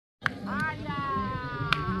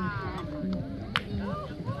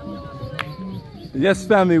Yes,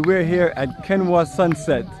 family, we're here at Kendwa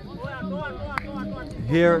Sunset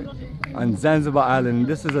here on Zanzibar Island.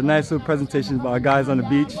 This is a nice little presentation by our guys on the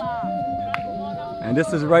beach. And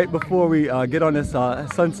this is right before we get on this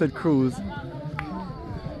sunset cruise.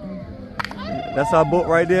 That's our boat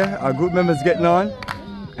right there. Our group members getting on.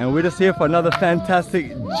 And we're just here for another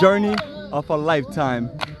fantastic journey of a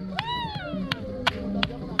lifetime.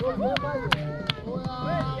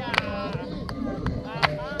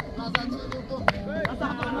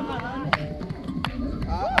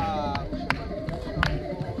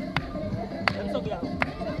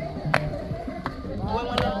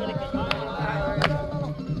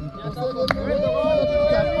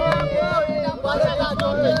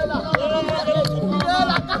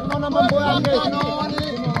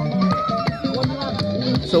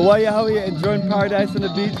 So while you're out here enjoying paradise on the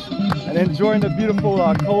beach and enjoying the beautiful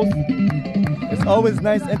coast, it's always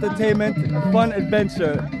nice entertainment, fun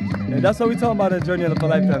adventure. And that's what we're talking about in the journey of a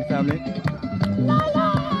lifetime, family.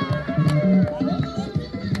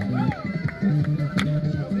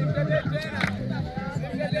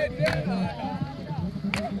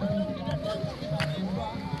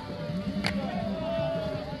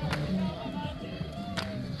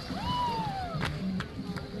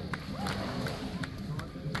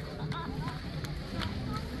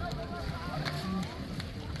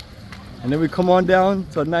 And then we come on down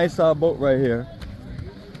to a nice boat right here.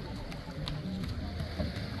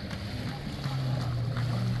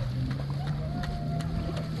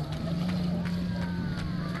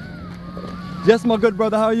 Yes, my good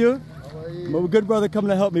brother, how are you? How are you? My good brother coming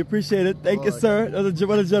to help me, appreciate it. Thank you, sir.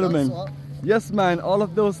 What a gentleman. Yes, man, all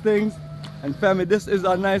of those things. And family, this is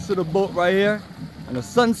our nice little boat right here on a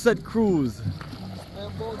sunset cruise. The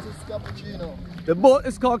boat is Cappuccino. The boat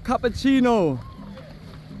is called Cappuccino.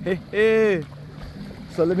 Hey, hey.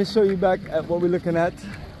 So let me show you back at what we're looking at.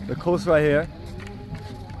 The coast right here.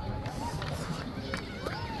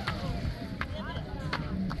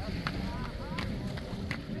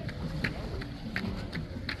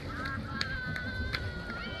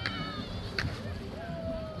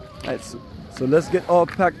 Alright, so let's get all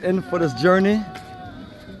packed in for this journey.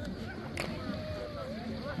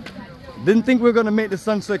 Didn't think we were gonna make the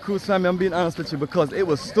sunset cruise, family, I'm being honest with you, because it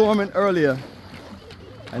was storming earlier.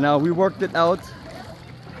 And now we worked it out.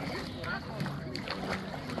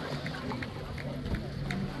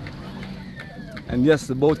 And yes,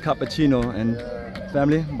 the boat Cappuccino, and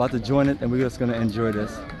family about to join it, and we're just gonna enjoy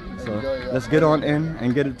this. So let's get on in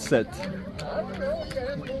and get it set.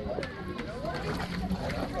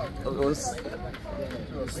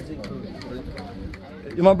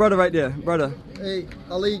 You're my brother right there, brother. Hey,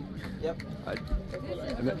 Ali. Yep.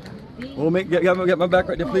 Well, get my back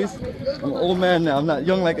right there, please. I'm an old man now. I'm not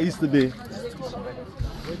young like I used to be.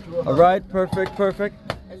 All right, perfect, perfect.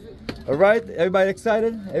 All right, everybody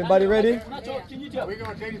excited? Everybody ready? We're going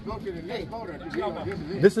to take this boat to the next boat.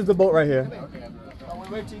 This is the boat right here. We're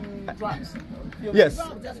waiting trucks. Yes.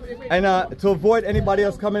 And to avoid anybody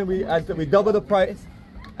else coming, we double the price.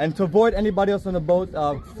 And to avoid anybody else on the boat,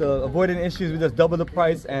 to avoid any issues, we just double the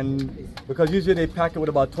price. And because usually they pack it with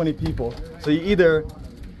about 20 people, so you either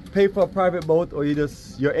pay for a private boat or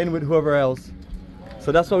you're in with whoever else.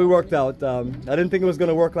 So that's what we worked out. I didn't think it was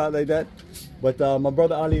gonna work out like that, but my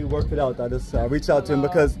brother Ali worked it out. I just reached out to him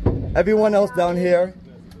because everyone else down here,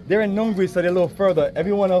 they're in Nungwi, so they're a little further.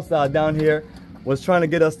 Everyone else down here was trying to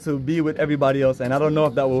get us to be with everybody else, and I don't know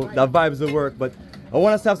if that vibes will work, but I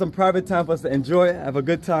want us to have some private time for us to enjoy, have a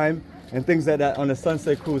good time, and things like that on the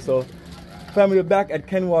sunset cruise. So, family, we're back at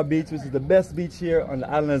Kendwa Beach, which is the best beach here on the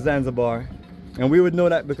island of Zanzibar. And we would know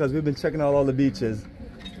that because we've been checking out all the beaches.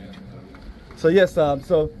 So yes,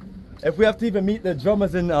 so if we have to even meet the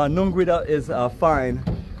drummers in Nungwi, that is fine.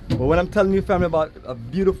 But when I'm telling you, family, about a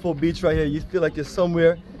beautiful beach right here, you feel like you're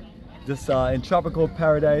somewhere just in tropical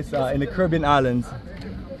paradise in the Caribbean islands.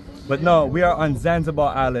 But no, we are on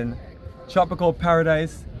Zanzibar Island. Tropical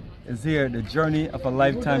paradise is here. The journey of a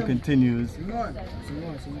lifetime continues.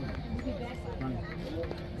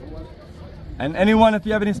 And anyone, if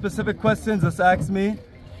you have any specific questions, just ask me.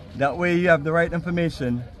 That way you have the right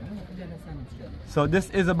information. So this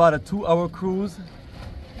is about a 2-hour cruise.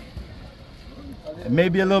 It may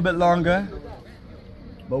be a little bit longer,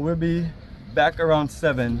 but we'll be back around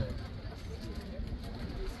 7.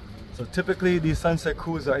 So typically these sunset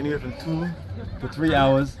cruises are anywhere from 2 to 3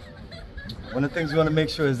 hours. One of the things we want to make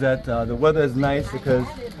sure is that the weather is nice, because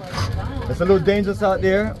it's a little dangerous out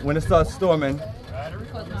there when it starts storming.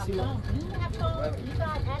 You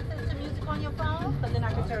got access to music on your phone, but then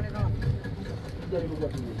I can turn it on.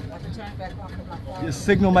 I can turn it back on from my phone. Your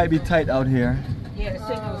signal might be tight out here. Yeah, the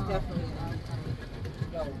signal is definitely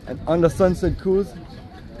And on the Sunset Cruise.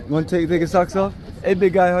 You want to take your socks off? Hey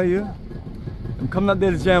big guy, how are you? I'm coming up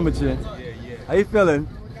there to jam with you. How you feeling?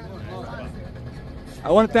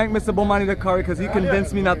 I want to thank Mr. Bomani the Kari because he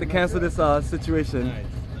convinced me not to cancel this situation.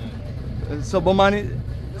 So Bomani,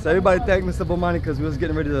 so everybody thank Mr. Bomani because we was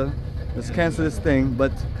getting ready to just cancel this thing.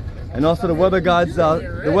 But and also the weather gods,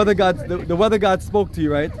 the weather gods spoke to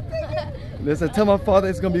you, right? They said, tell my father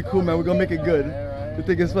it's gonna be cool, man. We're gonna make it good. You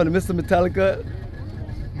think it's funny, Mr. Metallica?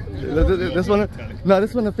 This one of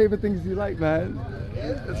the favorite things you like, man.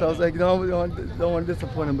 So I was like, no, don't want to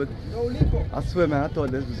disappoint him, but I swear, man, I thought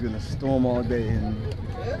this was gonna storm all day. And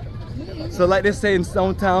so, like they say in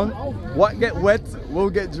Stone Town, what get wet will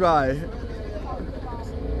get dry.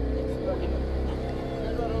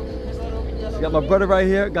 Got my brother right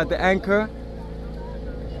here, got the anchor.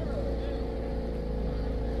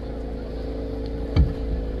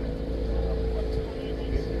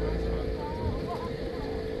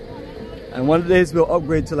 And one of the days we'll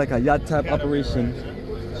upgrade to like a yacht type operation.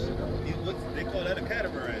 They call that a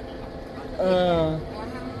catamaran.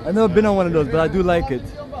 I've never been on one of those, but I do like it.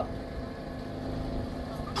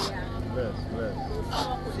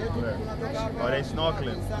 Are they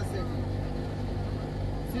snorkeling?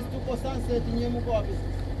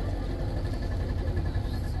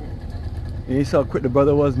 You saw how quick the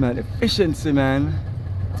brother was, man. Efficiency, man.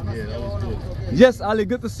 Yeah, that was good. Yes, Ali,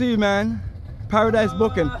 good to see you, man. Paradise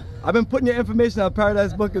Booking. I've been putting your information on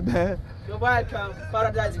Paradise Booking, man. You're welcome.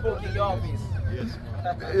 Paradise Booking, your office. Yes.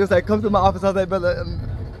 It was like, come to my office. I was like, brother, I'm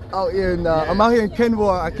out here in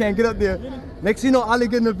Kendwa. I can't get up there. Next thing you know, Ali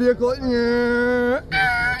get in the vehicle.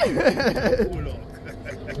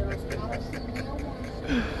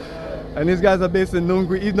 And these guys are based in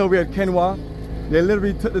Nungwi, even though we're at Kendwa. They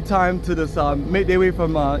literally took the time to just make their way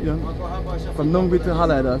from from Nungwi to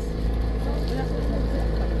holler at us.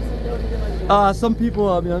 Some people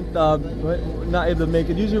are not able to make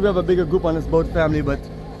it. Usually we have a bigger group on this boat family, but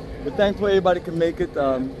we're thankful everybody can make it.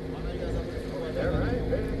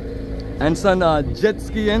 And son, jet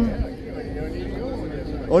skiing.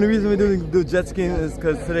 Only reason we do jet skiing is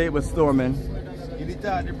because today it was storming. You need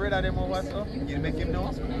the bread out of them or what, so? You make him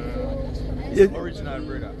know? Original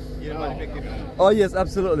bread. You know make him know? Oh yes,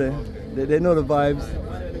 absolutely. They know the vibes.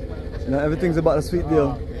 You know, everything's about a sweet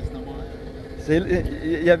deal. So you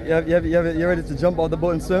ready to jump off the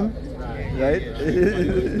boat and swim? Right?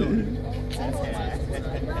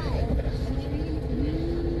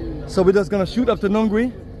 So we're just gonna shoot up to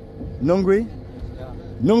Nungwi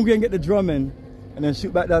and get the drum in, and then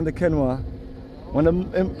shoot back down to Kendwa. One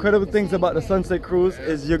of the incredible things about the Sunset Cruise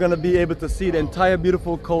is you're gonna be able to see the entire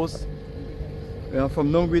beautiful coast,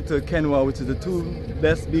 from Nungwi to Kendwa, which is the two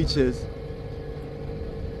best beaches.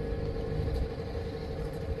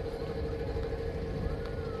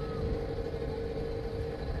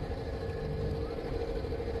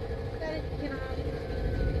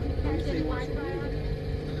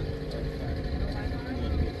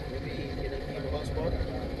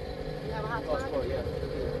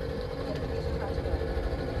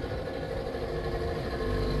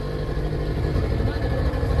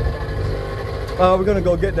 We're gonna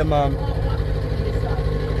go get them.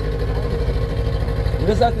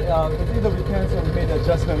 Just have to, it's either we cancel or we made the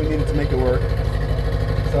adjustment we needed to make it work.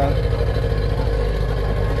 So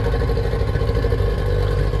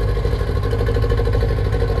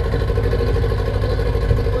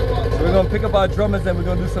we're gonna pick up our drummers and we're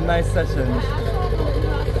gonna do some nice sessions.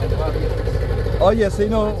 Oh yeah, so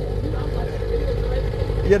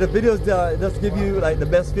the videos just give you like the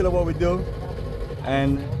best feel of what we do,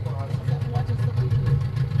 and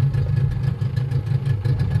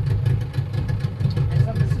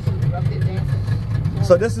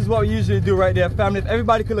so this is what we usually do right there, family. If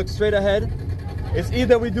everybody could look straight ahead, it's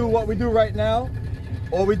either we do what we do right now,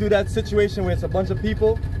 or we do that situation where it's a bunch of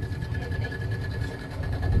people.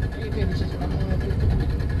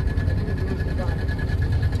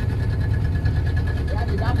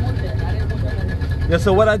 Yeah,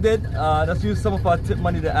 so what I did, just used some of our tip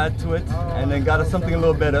money to add to it, and then got us something a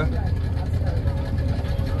little better.